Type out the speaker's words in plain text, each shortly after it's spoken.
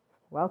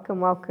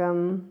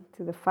Welcome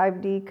to the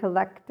 5D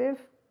Collective.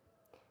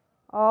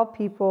 All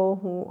people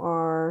who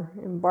are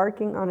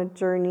embarking on a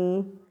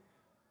journey,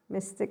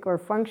 mystic or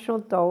functional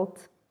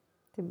adult,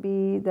 to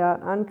be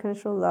that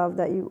unconditional love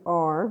that you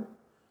are.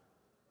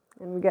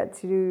 And we get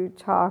to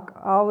talk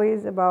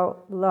always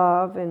about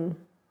love and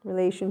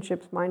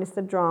relationships minus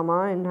the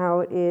drama and how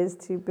it is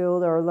to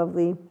build our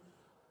lovely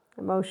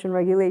emotion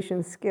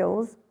regulation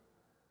skills.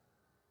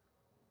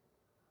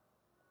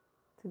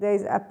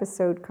 Today's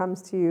episode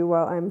comes to you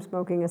while I'm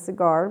smoking a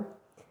cigar.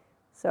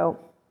 So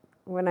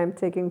when I'm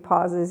taking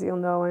pauses, you'll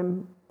know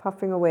I'm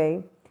puffing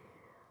away.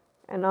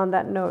 And on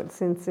that note,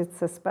 since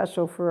it's a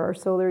special for our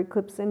solar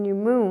eclipse and new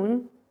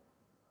moon,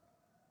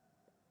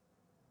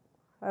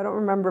 I don't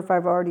remember if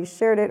I've already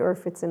shared it or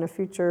if it's in a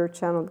future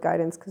channeled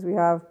guidance, because we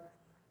have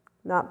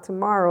not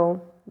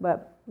tomorrow,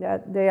 but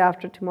that day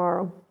after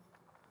tomorrow,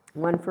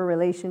 one for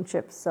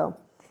relationships. So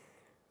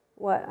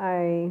what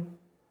I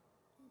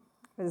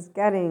was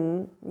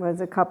getting was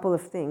a couple of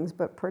things,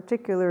 but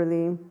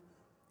particularly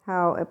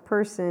how a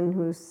person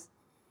who's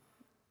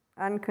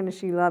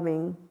unconditionally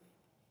loving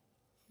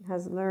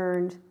has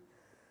learned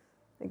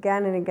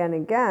again and again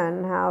and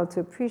again how to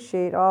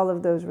appreciate all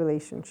of those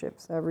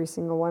relationships, every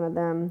single one of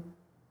them.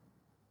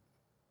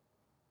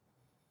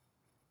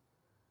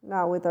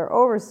 Now with our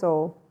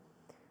oversoul,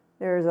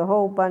 there's a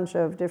whole bunch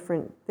of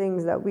different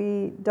things that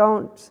we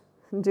don't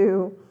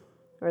do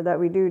or that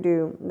we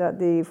do that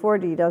the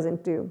 4D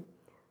doesn't do.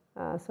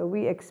 So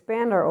we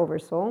expand our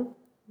oversoul.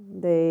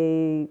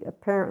 They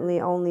apparently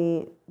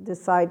only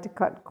decide to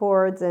cut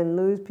cords and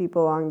lose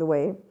people along the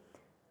way,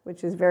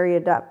 which is very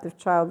adaptive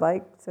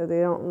childlike. So they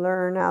don't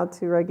learn how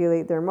to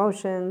regulate their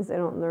emotions. They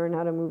don't learn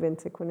how to move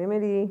into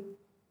equanimity.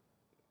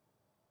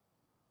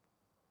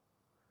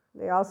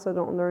 They also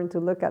don't learn to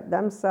look at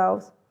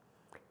themselves.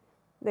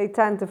 They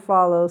tend to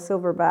follow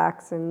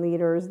silverbacks and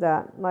leaders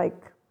that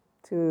like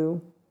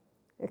to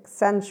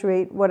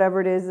accentuate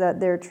whatever it is that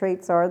their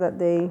traits are that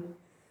they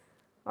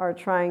are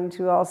trying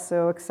to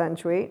also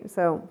accentuate.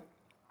 So,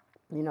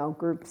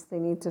 groups, they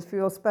need to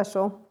feel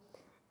special.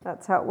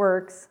 That's how it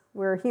works.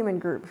 We're a human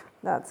group.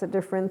 That's a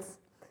difference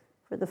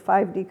for the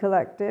 5D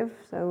collective.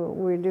 So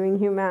we're doing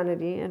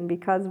humanity. And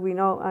because we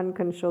know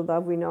unconditional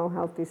love, we know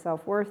healthy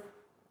self-worth.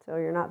 So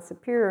you're not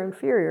superior or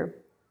inferior.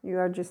 You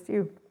are just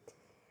you.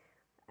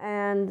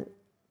 And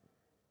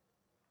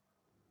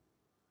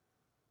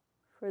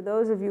for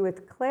those of you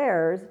with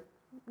clairs,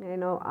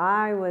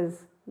 I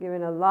was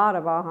given a lot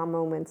of aha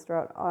moments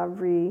throughout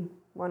every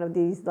one of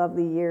these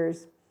lovely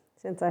years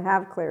since I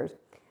have clairs.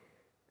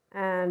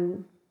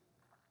 And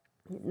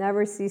it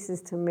never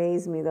ceases to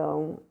amaze me,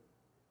 though,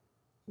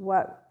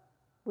 what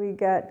we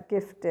get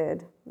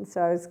gifted. And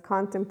so I was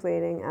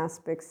contemplating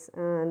aspects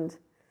and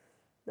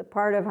the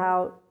part of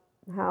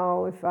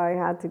how if I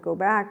had to go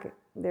back,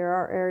 there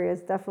are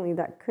areas definitely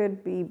that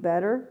could be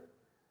better,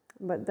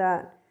 but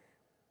that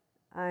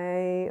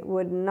I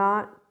would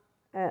not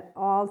at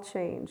all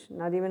change,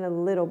 not even a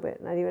little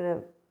bit, not even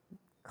a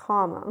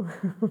comma,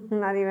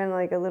 not even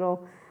like a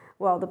little,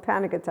 the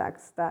panic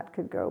attacks, that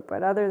could go.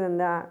 But other than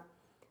that,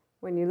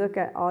 when you look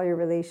at all your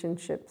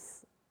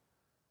relationships,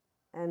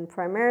 and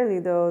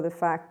primarily though, the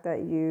fact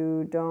that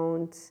you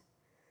don't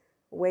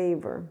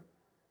waver.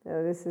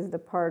 So this is the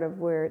part of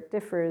where it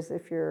differs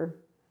if you're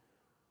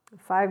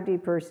a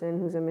 5D person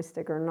who's a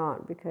mystic or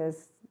not,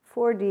 because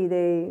 4D,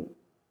 they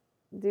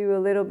do a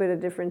little bit of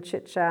different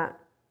chit-chat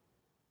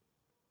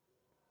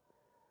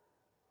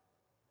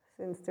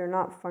since they're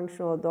not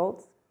functional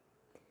adults,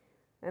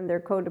 and they're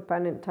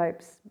codependent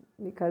types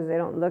because they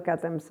don't look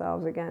at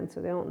themselves again. So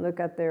they don't look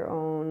at their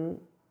own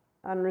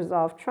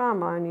unresolved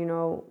trauma.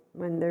 And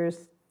when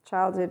there's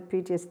childhood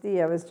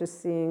PTSD, I was just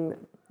seeing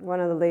one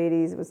of the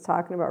ladies was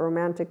talking about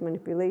romantic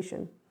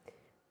manipulation.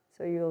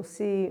 So you'll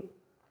see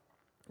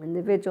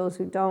individuals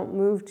who don't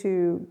move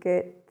to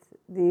get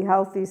the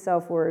healthy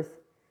self-worth,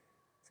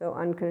 so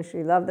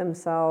unconditionally love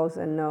themselves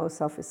and know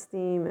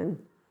self-esteem and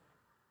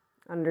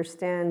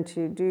understand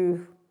to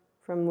do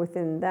from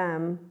within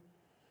them.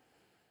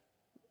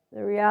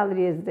 The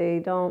reality is they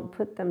don't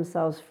put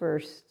themselves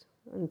first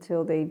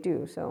until they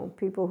do. So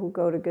people who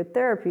go to good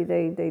therapy,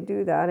 they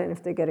do that. And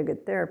if they get a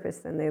good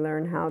therapist, then they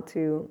learn how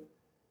to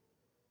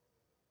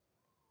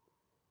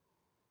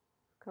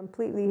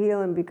completely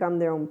heal and become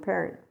their own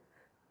parent.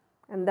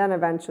 And then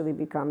eventually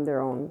become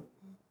their own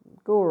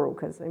guru.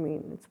 Because,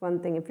 it's one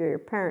thing if you're your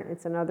parent.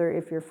 It's another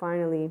if you're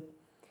finally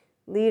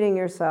leading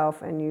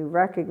yourself and you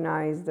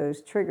recognize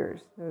those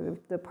triggers.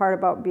 The part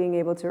about being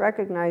able to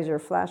recognize your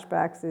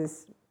flashbacks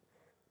is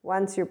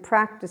once you're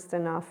practiced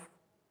enough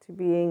to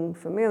being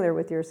familiar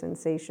with your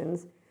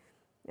sensations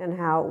and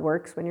how it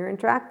works when you're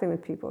interacting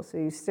with people. So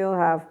you still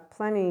have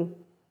plenty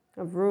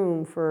of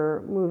room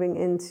for moving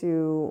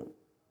into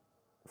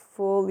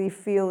fully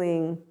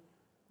feeling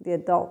the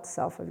adult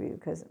self of you,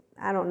 because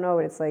I don't know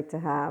what it's like to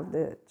have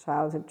the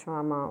childhood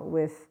trauma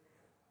with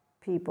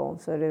people.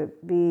 So to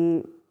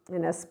be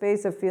in a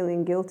space of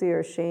feeling guilty or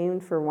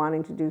ashamed for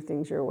wanting to do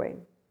things your way.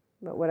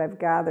 But what I've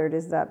gathered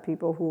is that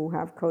people who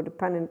have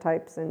codependent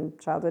types and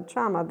childhood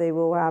trauma, they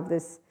will have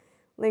this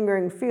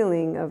lingering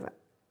feeling of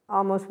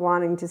almost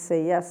wanting to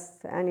say yes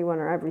to anyone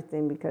or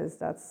everything, because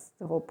that's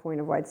the whole point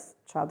of why it's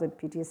childhood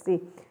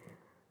PTSD.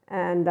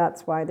 And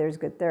that's why there's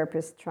good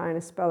therapists trying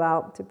to spell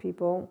out to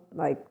people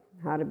like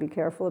how to be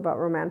careful about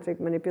romantic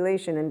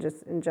manipulation and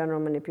just in general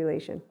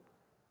manipulation.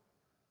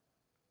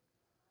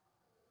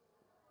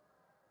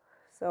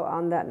 So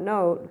on that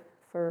note,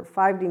 for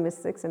 5D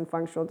mystics and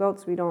functional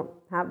adults, we don't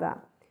have that.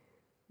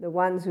 The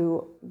ones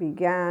who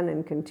began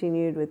and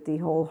continued with the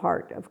whole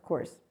heart, of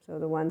course. So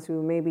the ones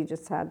who maybe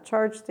just had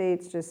charge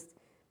states, just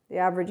the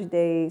average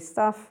day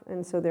stuff,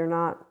 and so they're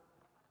not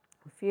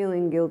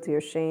feeling guilty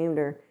or shamed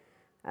or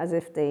as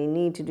if they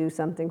need to do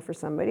something for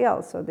somebody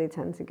else. So they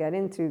tend to get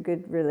into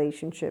good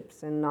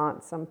relationships and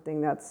not something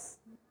that's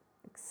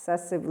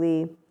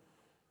excessively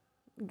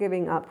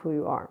giving up who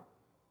you are.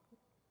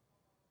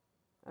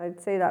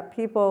 I'd say that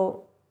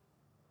people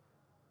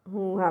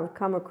who have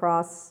come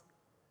across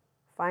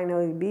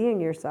finally being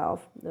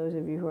yourself, those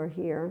of you who are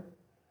here,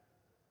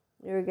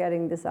 you're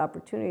getting this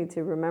opportunity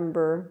to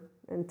remember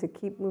and to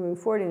keep moving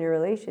forward in your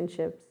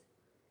relationships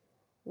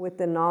with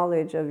the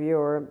knowledge of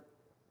your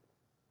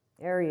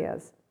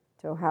areas.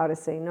 So how to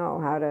say no,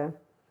 how to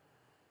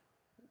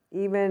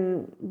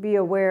even be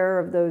aware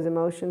of those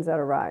emotions that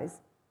arise.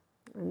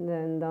 And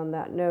then on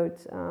that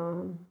note,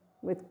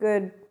 with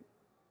good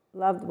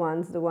loved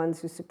ones, the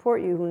ones who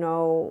support you, who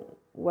know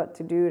what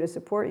to do to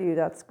support you,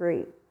 that's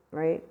great,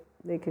 right?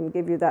 They can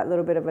give you that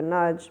little bit of a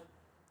nudge,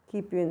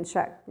 keep you in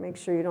check, make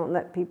sure you don't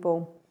let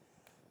people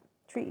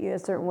treat you a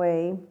certain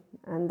way,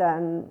 and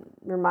then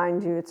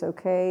remind you it's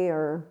okay,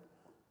 or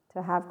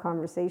to have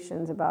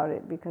conversations about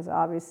it, because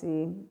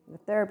obviously the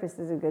therapist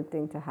is a good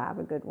thing to have,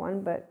 a good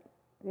one, but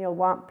you'll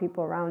want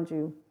people around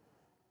you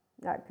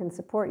that can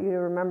support you to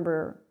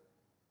remember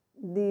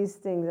these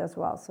things as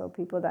well. So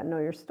people that know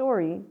your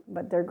story,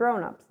 but they're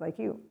grown-ups like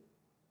you.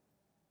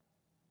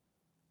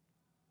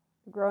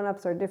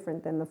 Grown-ups are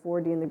different than the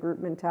 4D and the group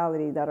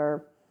mentality that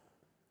are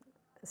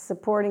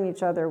supporting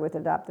each other with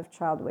adaptive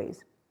child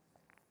ways.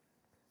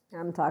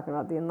 I'm talking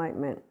about the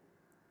Enlightenment,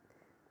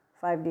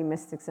 5D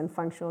mystics, and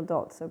functional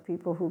adults. So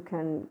people who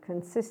can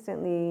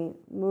consistently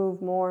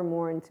move more and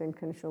more into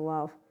unconditional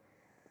love.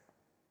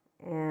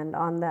 And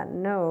on that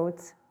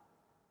note,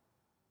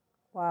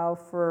 while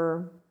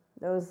for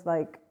those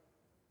like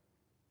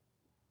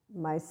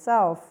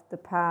myself, the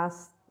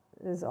past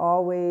is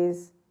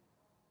always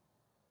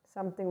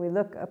something we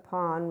look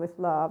upon with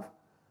love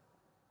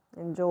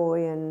and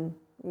joy, and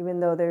even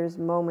though there's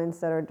moments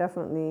that are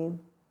definitely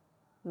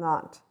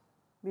not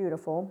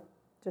beautiful,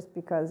 just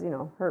because,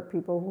 hurt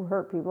people who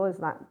hurt people is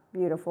not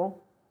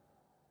beautiful.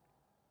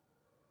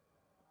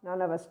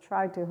 None of us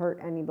try to hurt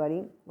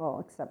anybody,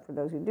 well, except for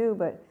those who do,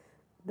 but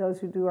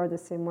those who do are the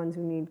same ones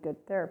who need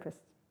good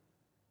therapists.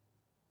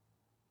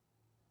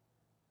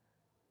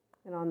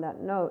 And on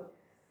that note,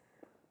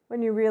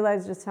 when you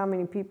realize just how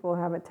many people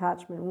have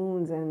attachment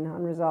wounds and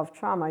unresolved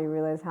trauma, you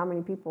realize how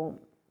many people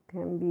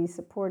can be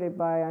supported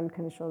by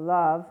unconditional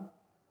love,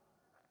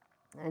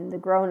 and the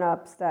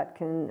grown-ups that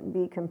can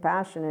be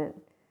compassionate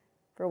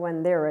for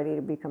when they're ready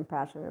to be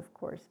compassionate, of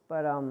course.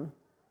 But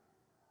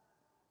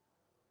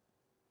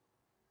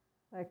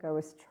like I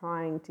was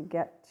trying to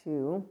get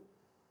to,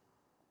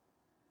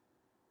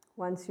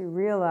 once you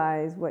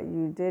realize what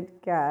you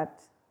did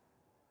get,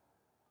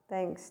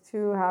 thanks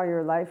to how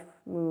your life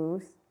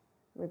moves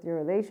with your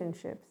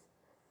relationships,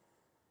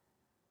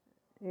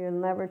 you'll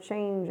never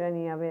change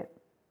any of it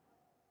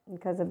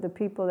because of the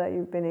people that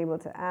you've been able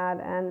to add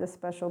and the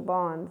special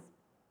bonds.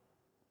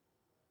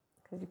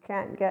 Because you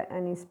can't get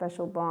any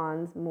special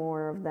bonds,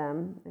 more of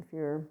them, if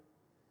you're,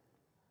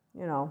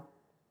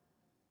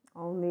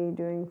 only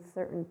doing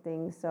certain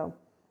things. So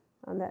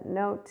on that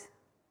note,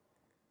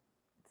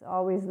 it's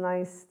always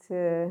nice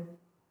to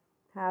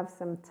have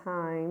some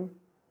time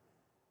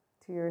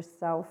to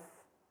yourself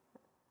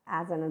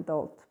as an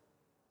adult,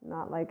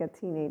 not like a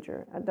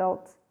teenager.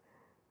 Adult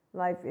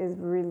life is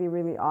really,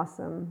 really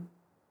awesome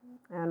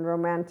and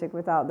romantic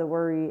without the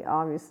worry,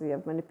 obviously,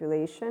 of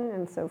manipulation.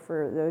 And so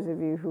for those of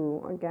you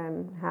who,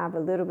 again, have a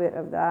little bit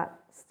of that,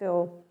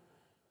 still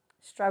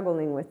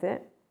struggling with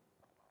it,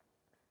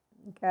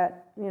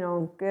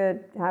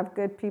 have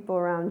good people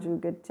around you,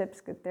 good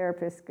tips, good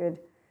therapists,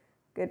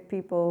 good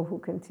people who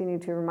continue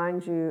to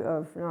remind you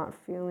of not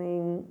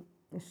feeling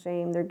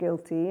ashamed or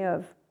guilty,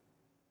 of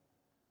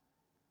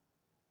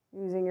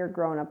using your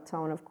grown-up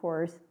tone, of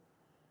course,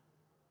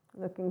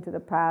 looking to the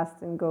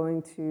past and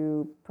going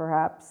to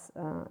perhaps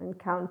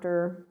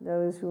encounter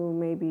those who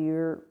maybe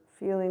you're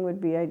feeling would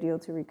be ideal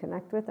to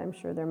reconnect with. I'm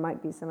sure there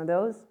might be some of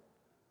those.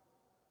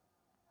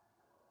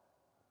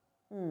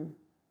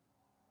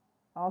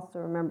 Also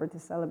remember to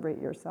celebrate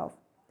yourself.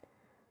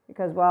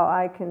 Because while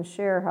I can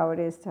share how it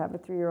is to have a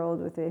 3-year-old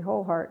with a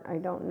whole heart, I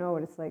don't know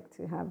what it's like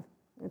to have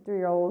a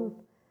 3-year-old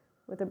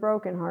with a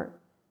broken heart.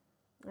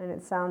 And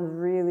it sounds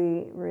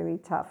really, really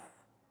tough.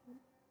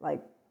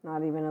 Like,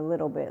 not even a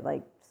little bit,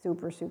 like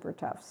super, super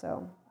tough.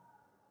 So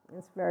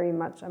it's very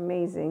much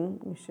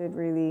amazing. You should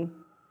really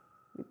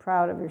be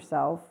proud of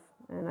yourself.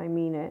 And I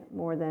mean it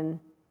more than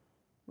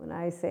when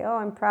I say, oh,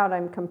 I'm proud,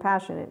 I'm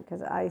compassionate,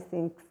 because I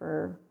think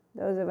for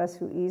those of us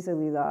who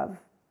easily love,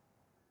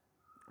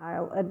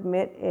 I'll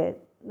admit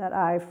it, that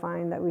I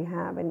find that we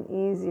have an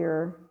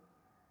easier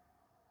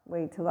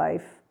way to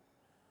life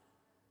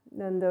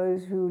than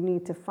those who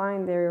need to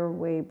find their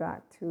way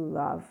back to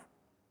love,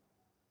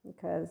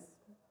 because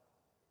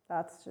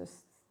that's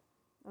just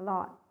a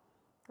lot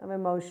of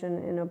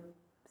emotion in a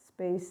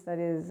space that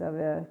is of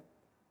a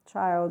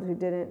child who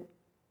didn't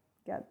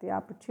get the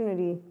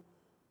opportunity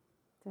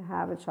to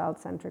have a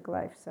child-centric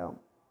life. So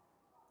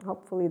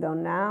hopefully, though,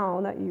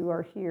 now that you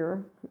are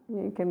here,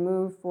 you can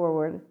move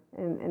forward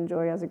and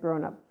enjoy as a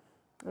grown-up.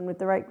 And with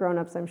the right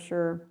grown-ups, I'm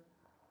sure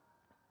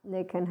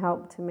they can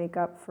help to make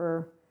up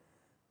for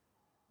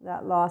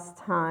that lost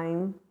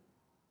time.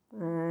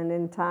 And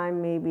in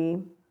time, maybe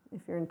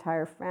if your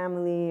entire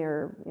family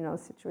or,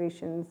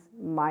 situations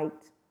might,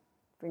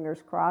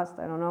 fingers crossed,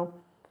 I don't know,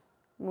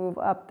 move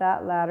up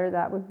that ladder,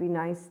 that would be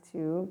nice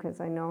too, because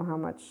I know how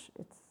much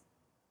it's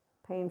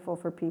painful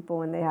for people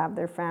when they have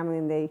their family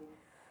and they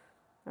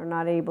are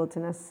not able to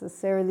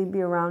necessarily be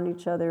around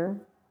each other.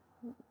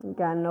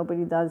 Again,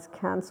 nobody does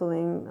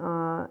canceling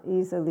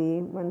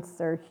easily. Once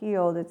they're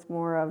healed, it's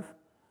more of,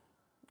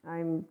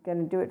 I'm going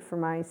to do it for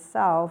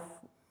myself.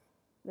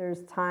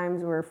 There's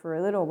times where for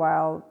a little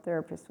while,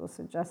 therapists will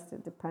suggest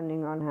it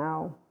depending on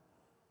how,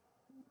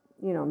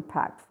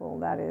 impactful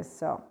that is.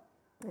 So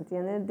at the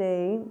end of the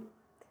day,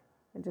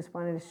 I just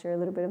wanted to share a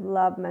little bit of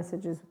love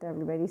messages with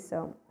everybody.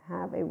 So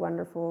have a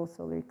wonderful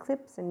solar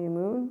eclipse and new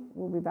moon.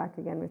 We'll be back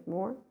again with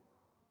more.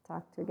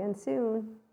 Talk to you again soon.